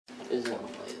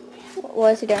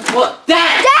What is he doing? What?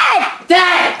 Dad! Dad!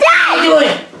 Dad! Dad! What are you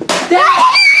doing? Dad!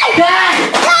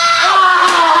 Dad!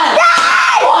 Ah!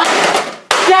 Dad! What?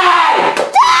 Dad!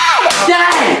 Dad!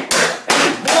 Dad!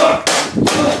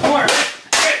 More.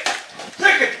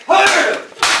 Take it harder.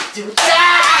 Dude,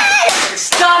 Dad!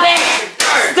 Stop it!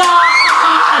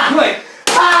 Stop! Wait.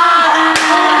 Ah!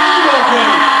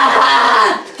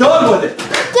 Done with it.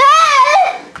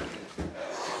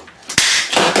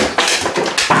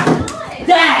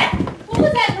 Dad! What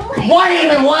was that noise? What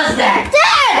even was that?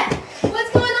 Dad!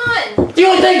 What's going on? Do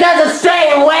you think that's a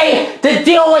sane way to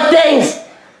deal with things?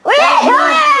 We gotta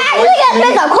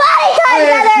spend some quality time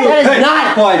together! That is Hey,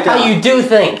 not quiet how down. you do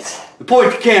things.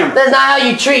 Point the camera. That's not how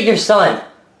you treat your son.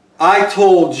 I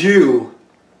told you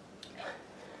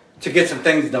to get some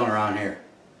things done around here.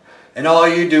 And all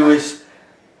you do is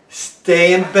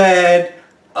stay in bed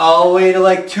all the way to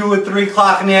like 2 or 3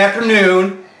 o'clock in the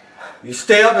afternoon. You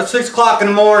stay up at 6 o'clock in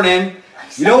the morning.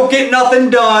 You don't get nothing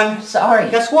done. Sorry.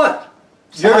 Guess what?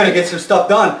 You're going to get some stuff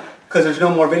done because there's no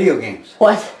more video games.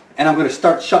 What? And I'm going to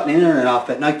start shutting the internet off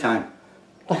at nighttime.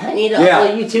 I need to Yeah.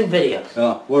 upload YouTube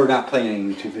videos. We're not playing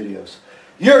any YouTube videos.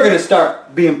 You're going to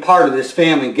start being part of this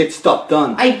family and get stuff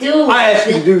done. I do. I asked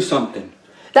you to do something.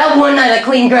 That one night I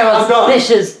cleaned I'm Grandma's done.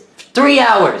 dishes 3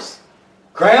 hours.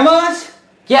 Grandma's?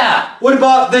 Yeah. What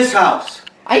about this house?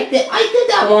 I did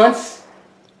that once.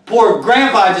 Poor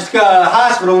Grandpa just got out of the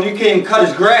hospital and you can't even cut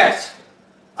his grass.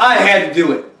 I had to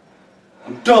do it.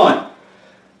 I'm done.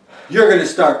 You're going to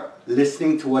start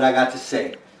listening to what I got to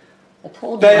say. I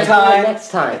told you I'd do Bedtime it next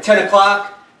time. at 10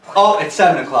 o'clock. Oh, at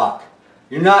 7 o'clock.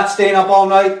 You're not staying up all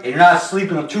night and you're not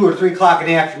sleeping until 2 or 3 o'clock in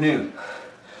the afternoon.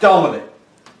 Done with it.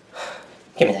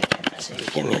 Give me that camera, Sadie.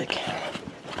 Give me the camera.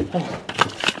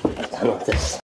 I'm done with this.